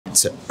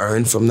to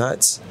earn from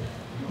that,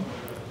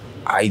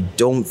 I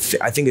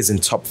think it's in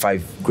top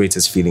 5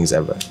 greatest feelings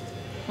ever.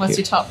 What's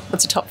your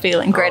top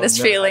feeling?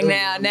 Greatest feeling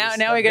now?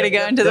 Now we got to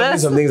go into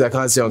this. Some things I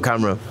can't say on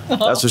camera.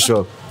 That's for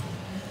sure.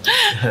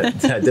 I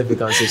definitely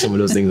can't say some of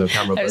those things on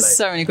camera. There's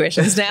so many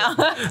questions now.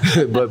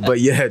 but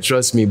yeah,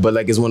 trust me. But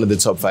like, it's one of the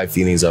top 5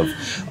 feelings of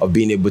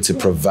being able to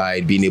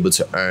provide, being able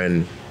to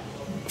earn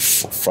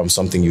from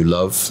something you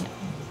love.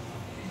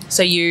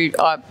 So you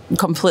are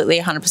completely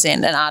 100%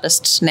 an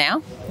artist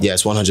now?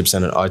 Yes, 100%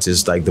 an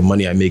artist. Like, the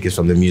money I make is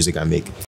from the music I make.